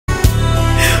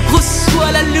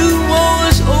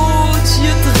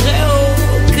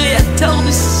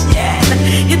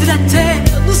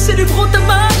célébrons ta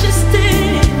majesté.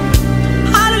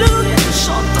 Alléluia, nous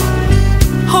chantons.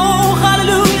 Oh,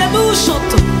 alléluia, nous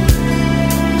chantons.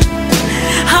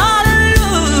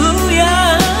 Alléluia,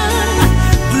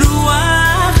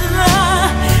 gloire à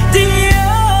Dieu.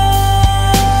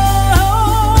 Oh,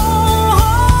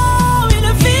 il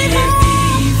est vivant,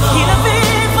 il est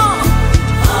vivant.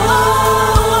 Oh,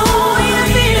 il est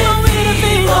vivant, il est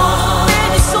vivant.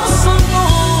 Bénissons son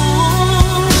nom.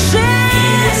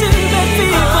 Jésus est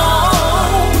vivant.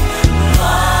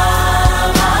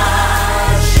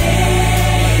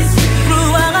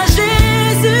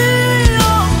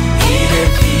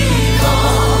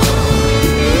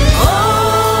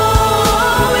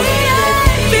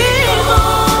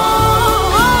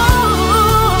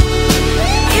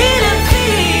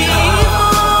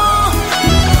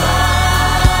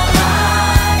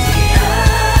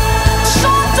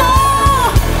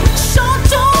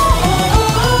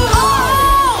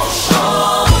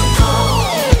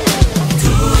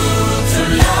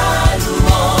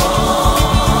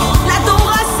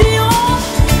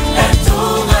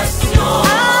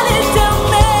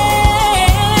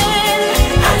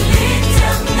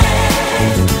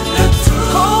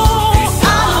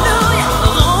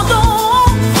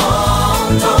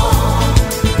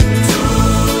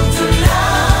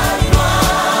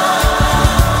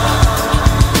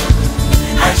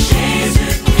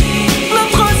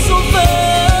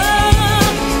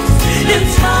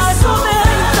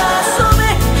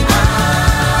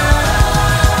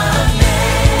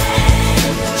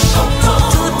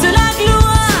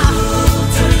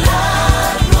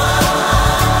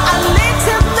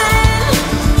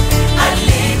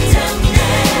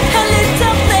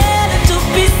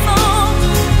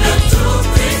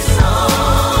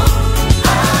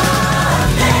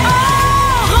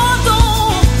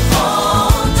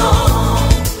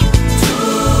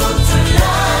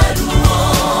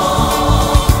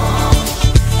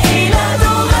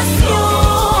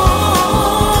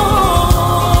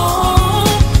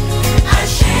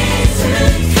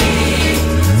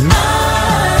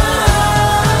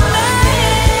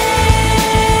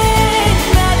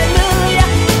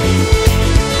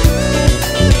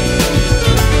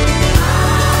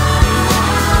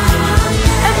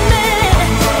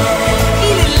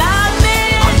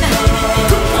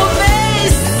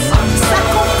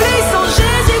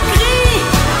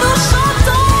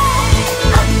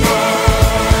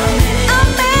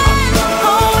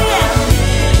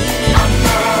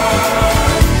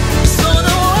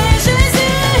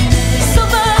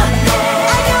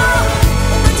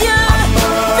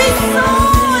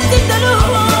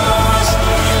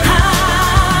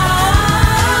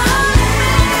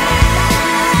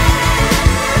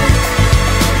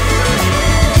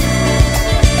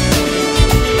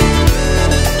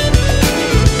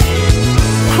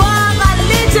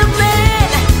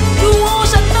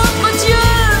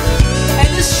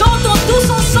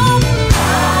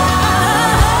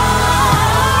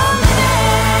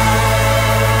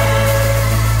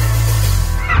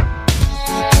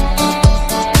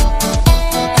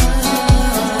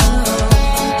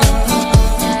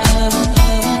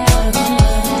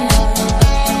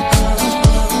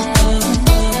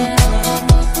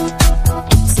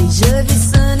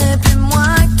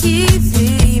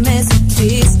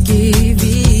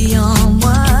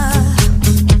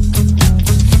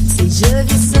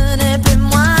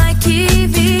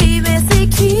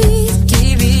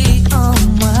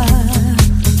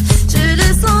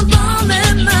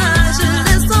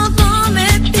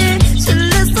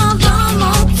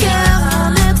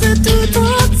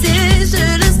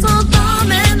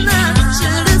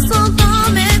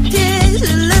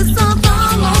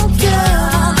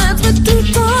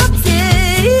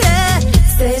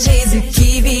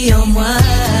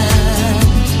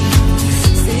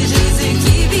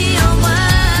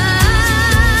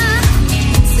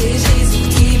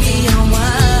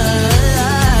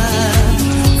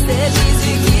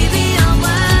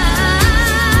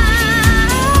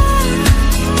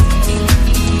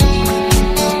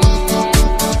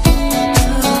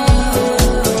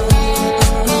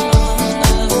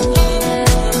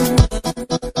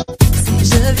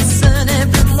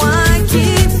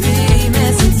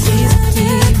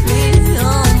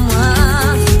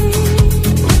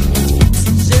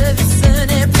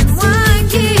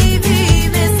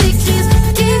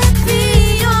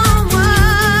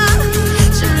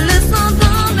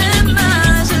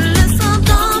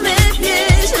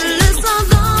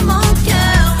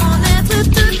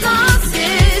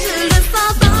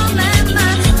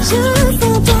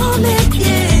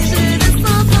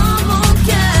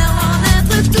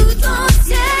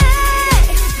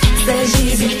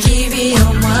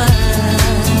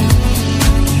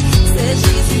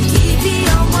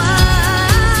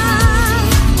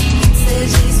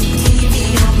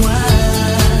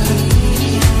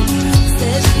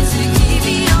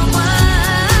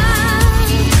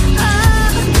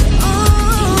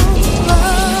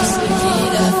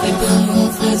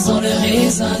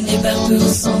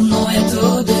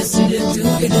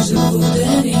 Et le jour où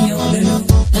devenions de nous,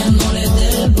 aimons-les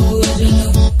debout à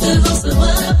genoux, devant ce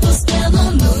roi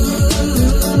prosternons-nous.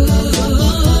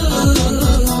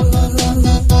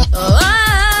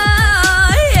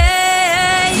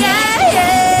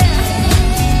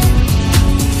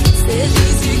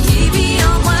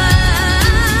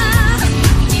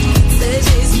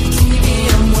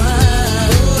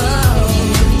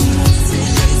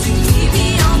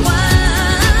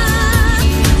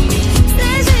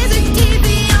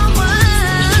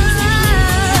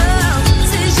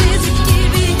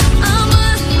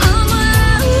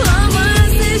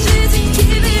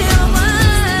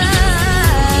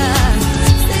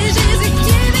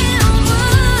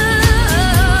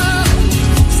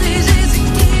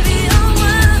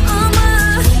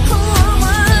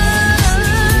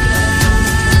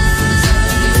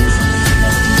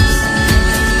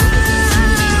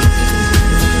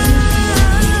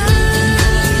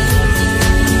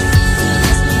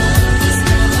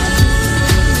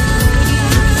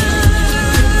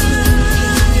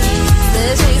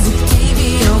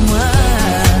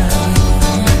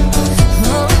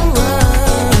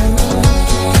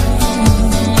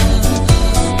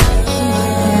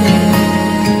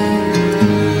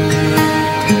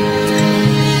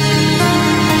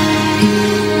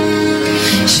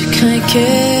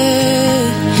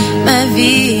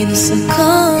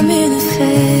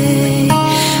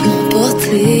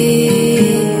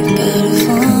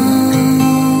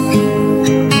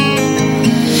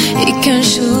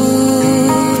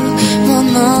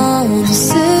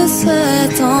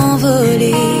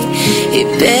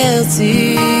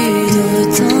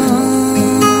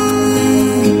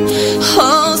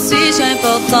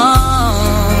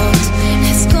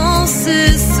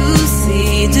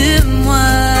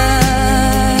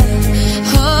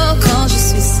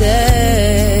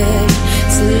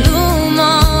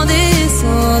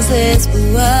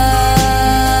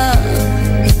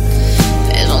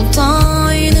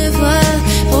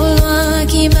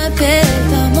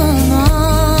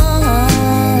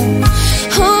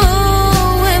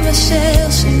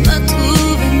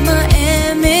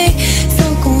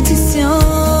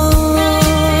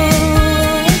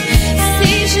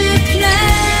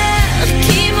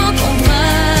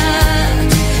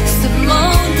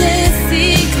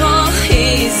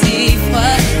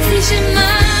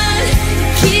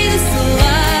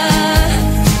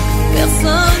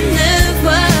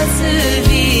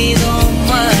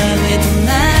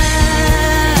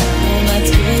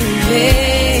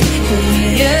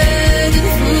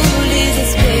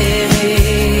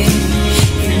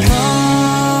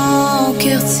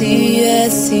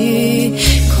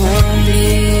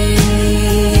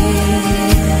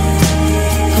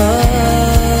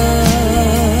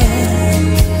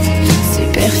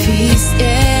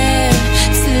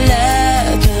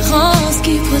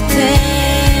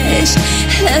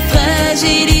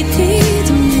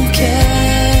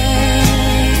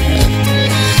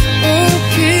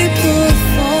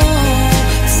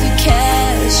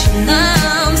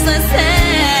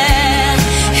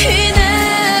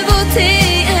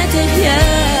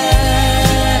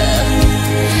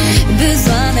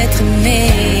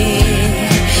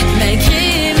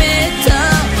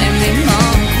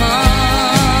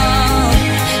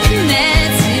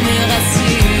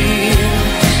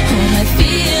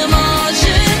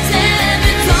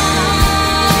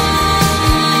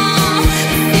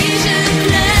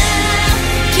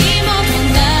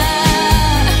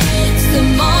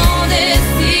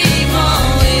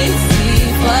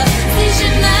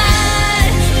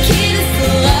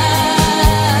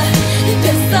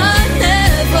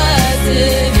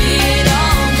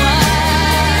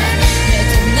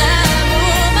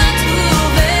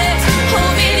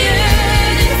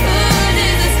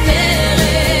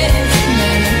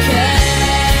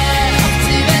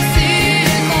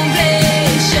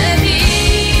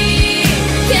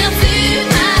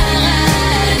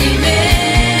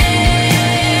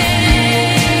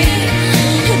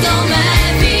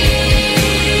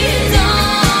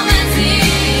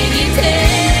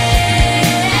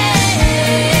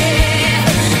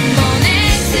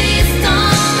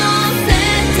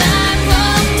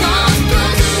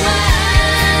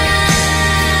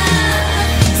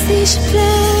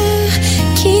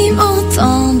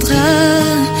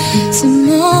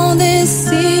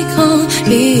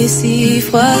 Si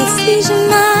froid, si j'ai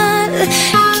mal,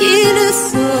 qui le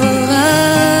saura?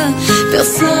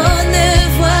 Personne ne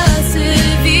voit ce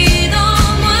vide en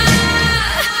moi.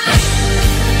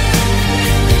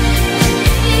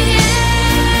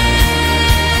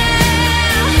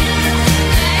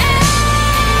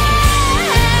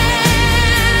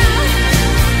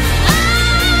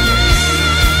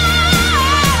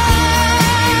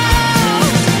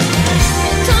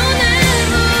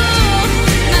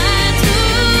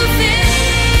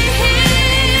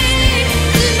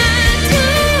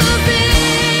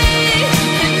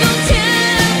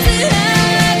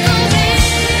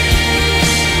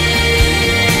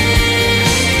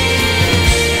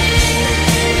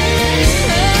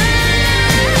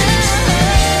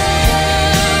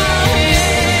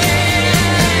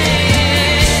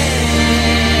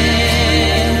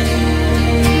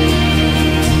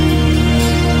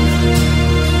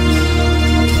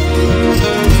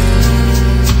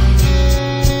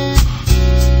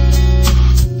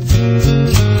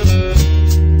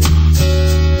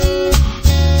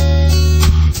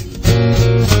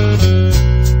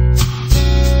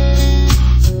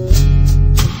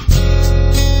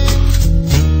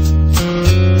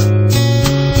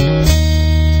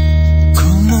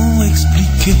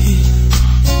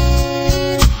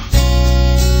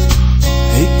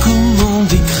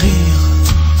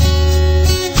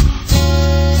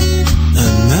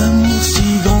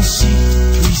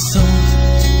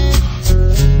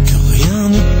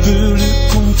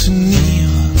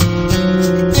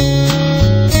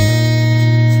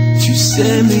 tu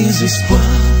sais mes espoirs.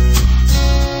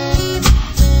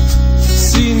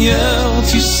 Seigneur,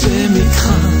 tu sais mes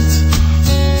craintes.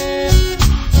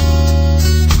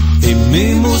 Et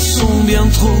mes mots sont bien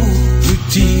trop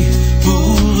petits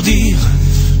pour dire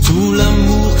tout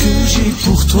l'amour que j'ai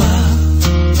pour toi.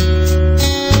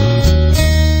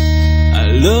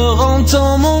 Alors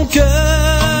entends mon cœur,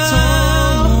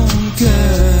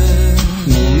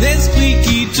 mon esprit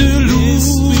qui te loue,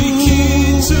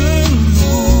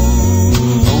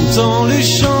 entends le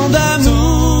chant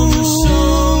d'amour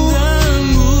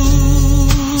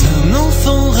d'un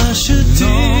enfant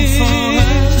racheté.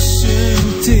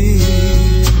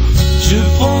 Je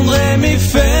prendrai mes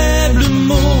faibles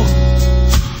mots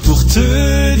pour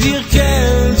te dire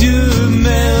quel Dieu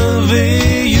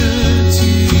merveilleux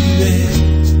tu es.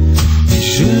 Et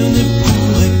je ne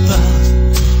pourrai pas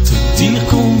te dire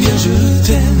combien je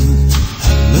t'aime.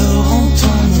 Alors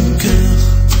entends mon cœur.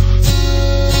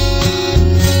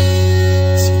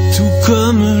 C'est tout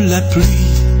comme la pluie,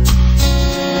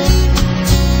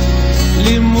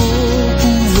 les mots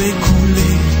pouvaient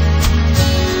couler.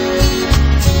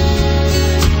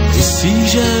 Et si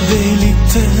j'avais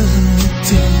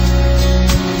l'éternité,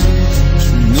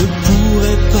 je ne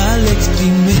pourrais pas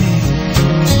l'exprimer.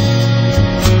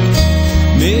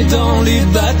 Mais dans les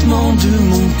battements de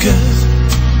mon cœur,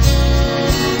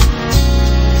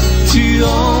 tu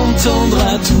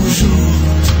entendras toujours.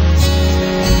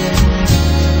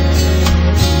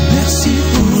 Merci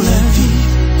pour la vie,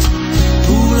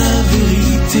 pour la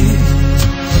vérité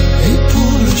et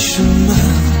pour le chemin.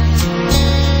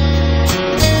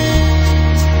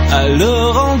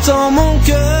 Alors entends mon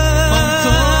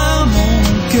cœur,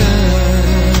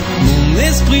 mon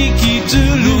esprit qui te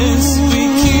loue,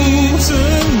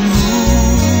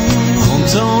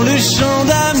 entends le chant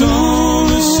d'amour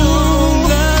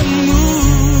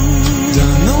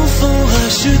d'un enfant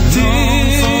racheté.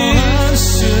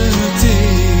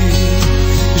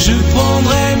 Je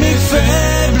prendrai mes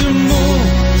faibles mots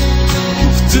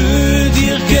pour te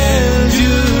dire quel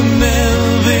Dieu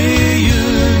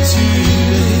merveilleux tu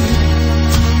es.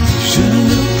 Je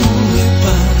ne pourrai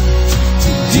pas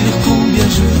te dire combien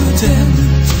je t'aime.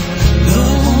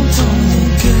 Alors entends mon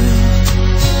cœur.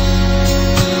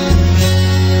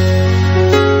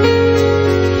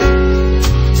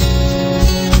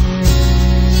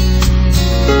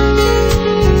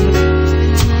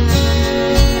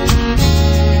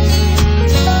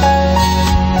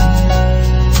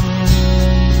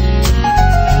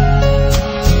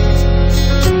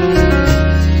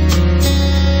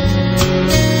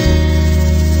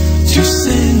 Tu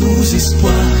sais nos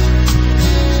espoirs,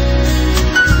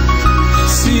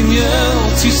 Seigneur,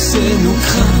 tu sais nos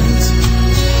craintes.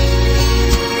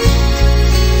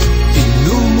 Et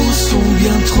nos mots sont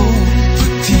bien trop